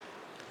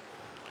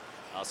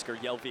Oscar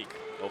Jelvik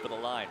over the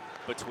line,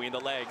 between the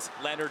legs.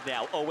 Leonard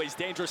now, always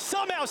dangerous,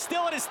 somehow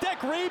still at his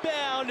stick,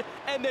 rebound,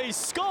 and they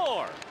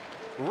score.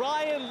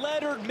 Ryan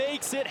Leonard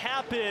makes it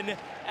happen,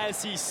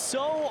 as he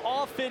so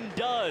often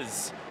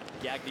does.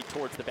 Gagne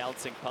towards the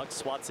bouncing puck,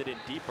 swats it in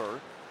deeper.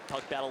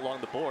 Puck battle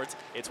along the boards.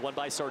 It's won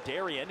by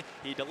Sardarian.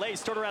 He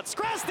delays, turnaround,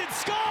 Screston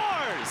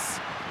scores!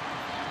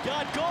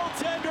 Got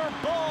goaltender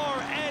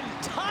Barr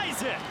and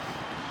ties it.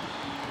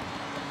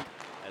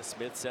 As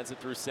Smith sends it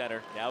through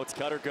center. Now it's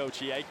Cutter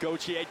Gauthier.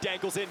 Gauthier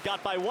dangles in,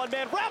 got by one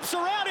man, wraps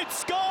around and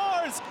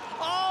scores!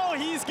 Oh,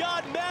 he's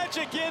got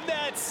magic in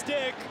that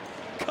stick.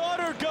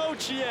 Cutter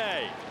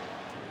Gauthier.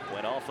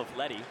 Went off of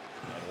Letty,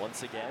 and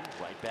once again,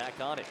 right back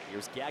on it.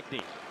 Here's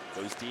Gagne.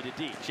 Goes D to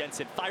D.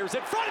 Jensen fires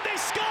in front and they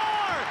score!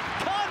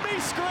 Conley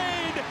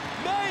screen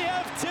may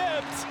have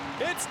tipped.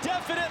 It's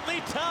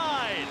definitely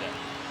tied.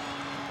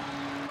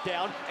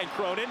 Down, and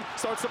Cronin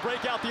starts to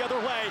break out the other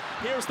way.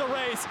 Here's the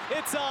race.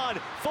 It's on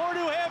for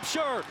New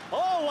Hampshire.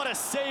 Oh, what a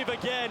save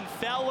again.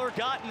 Fowler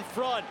got in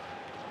front.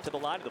 To the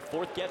line, the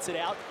fourth gets it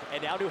out,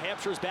 and now New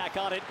Hampshire's back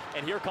on it,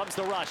 and here comes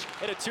the rush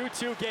in a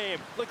 2-2 game.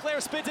 Leclaire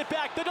spins it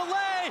back, the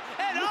delay,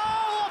 and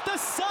oh, off the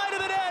side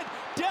of the net!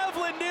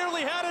 Devlin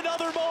nearly had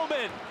another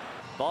moment.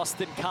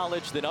 Boston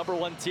College, the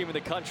 #1 team in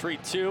the country,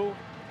 2.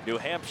 New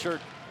Hampshire,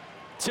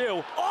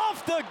 2.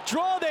 Off the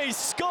draw, they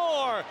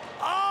score!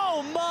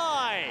 Oh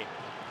my!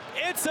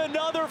 It's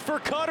another for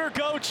Cutter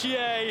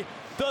Gauthier,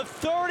 the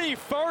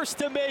 31st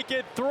to make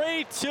it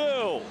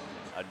 3-2.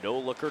 A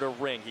no-looker to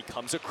Ring. He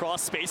comes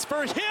across space for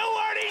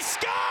Hillard. He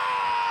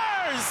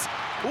scores!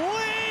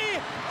 We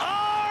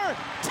are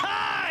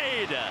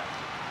tied!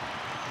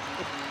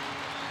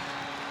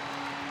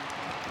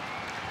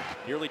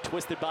 Nearly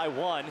twisted by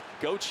one.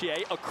 Gauthier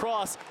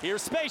across.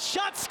 Here's space.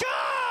 Shot.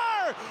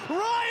 Score!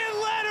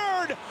 Ryan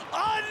Leonard!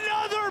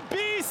 Another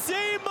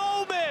BC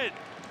moment!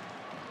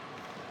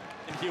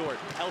 Heward,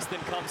 Helston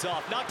comes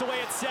off, knocked away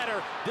at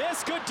center.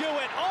 This could do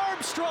it.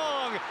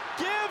 Armstrong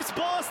gives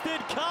Boston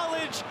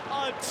College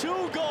a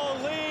 2-goal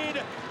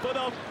lead for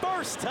the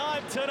first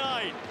time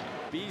tonight.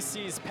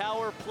 BC's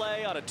power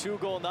play on a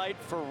 2-goal night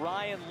for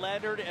Ryan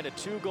Leonard and a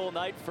 2-goal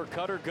night for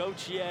Cutter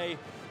Gauthier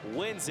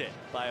wins it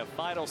by a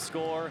final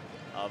score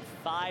of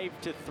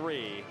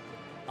 5-3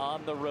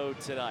 on the road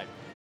tonight.